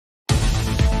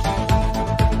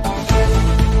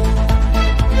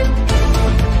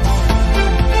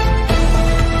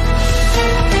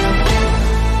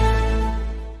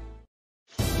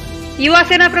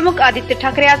युवासेना प्रमुख आदित्य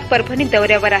ठाकरे आज परभणी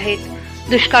दौऱ्यावर आहेत।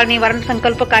 दुष्काळ निवारण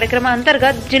संकल्प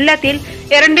कार्यक्रमाअंतर्गत जिल्ह्यातील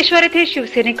एरंडेश्वर येथे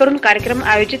शिवसेनेकडून कार्यक्रम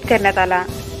आयोजित करण्यात आला।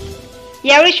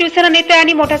 यावेळी शिवसेना नेते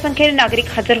आणि मोठ्या संख्येने नागरिक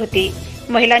हजर होते।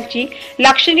 महिलांची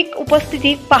लाक्षणिक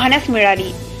उपस्थिती पाहण्यास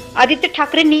मिळाली। आदित्य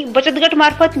ठाकरेंनी बचतगट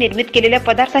मार्फत निर्मित केलेल्या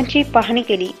पदार्थांची पाहणी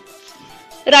केली।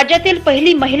 राज्यातील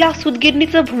पहिली महिला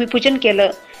सूतगिरणीचं भूमिपूजन केलं।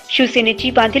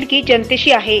 शिवसेनेची बांधिलकी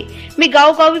जनतेशी आहे। मी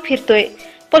गावोगावी फिरतोय,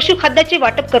 पशुखाद्याचे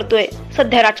वाटप करतोय।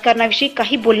 सध्या राजकारणाविषयी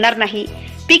काही बोलणार नाही।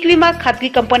 पीक विमा खासगी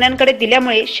कंपन्यांकडे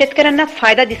दिल्यामुळे शेतकऱ्यांना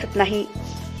फायदा दिसत नाही।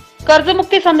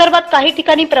 कर्जमुक्ती संदर्भात काही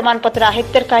ठिकाणी प्रमाणपत्र आहेत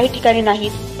तर काही ठिकाणी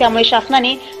नाहीत। त्यामुळे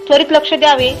शासनाने त्वरित लक्ष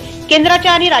द्यावे।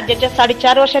 केंद्राच्या आणि राज्याच्या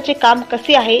 4.5 वर्षाचे काम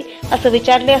कसे आहे असं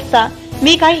विचारले असता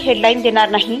मी काही हेडलाईन देणार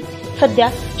नाही। सध्या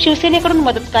शिवसेनेकडून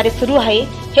मदत कार्य सुरू आहे,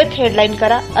 हेच हेडलाईन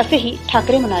करा असेही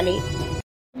ठाकरे म्हणाले।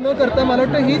 न करता मला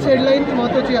वाटतं हीच हेडलाईन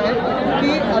महत्त्वाची आहे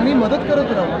की आम्ही मदत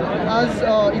करत राहू। आज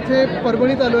इथे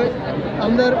परभणीत आलोय।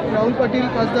 आमदार राहुल पाटील,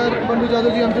 खासदार बंडू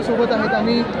जाधवजी आमच्यासोबत आहेत।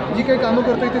 आम्ही जी काही कामं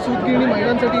करतोय ते सूतगिरणी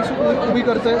महिलांसाठी उभी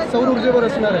करतोय, सौर ऊर्जेवर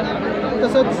असणार आहे।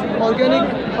 तसंच ऑर्गॅनिक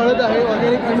हळद आहे,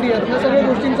 ऑर्गॅनिक अंडी आहे। ह्या सगळ्या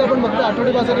गोष्टींचा आपण बघतो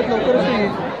आठवडे बाजारात लवकरच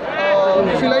येईल।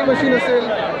 शिलाई मशीन असेल,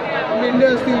 मेंढ्या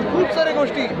असतील, खूप साऱ्या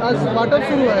गोष्टी आज वाटप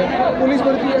सुरू आहे। पोलीस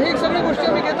भरती, हे सगळ्या गोष्टी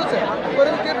आम्ही घेतोच आहे।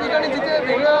 परंतु त्या ठिकाणी जिथे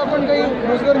वेगळा आपण काही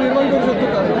रोजगार निर्माण करू शकतो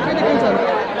का, ते देखील चालू।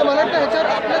 तर मला वाटतं ह्याच्यावर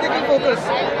आपला देखील फोकस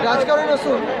राजकारण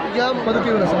असून या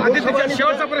मदतीवर असेल।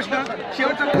 शेवटचा प्रश्न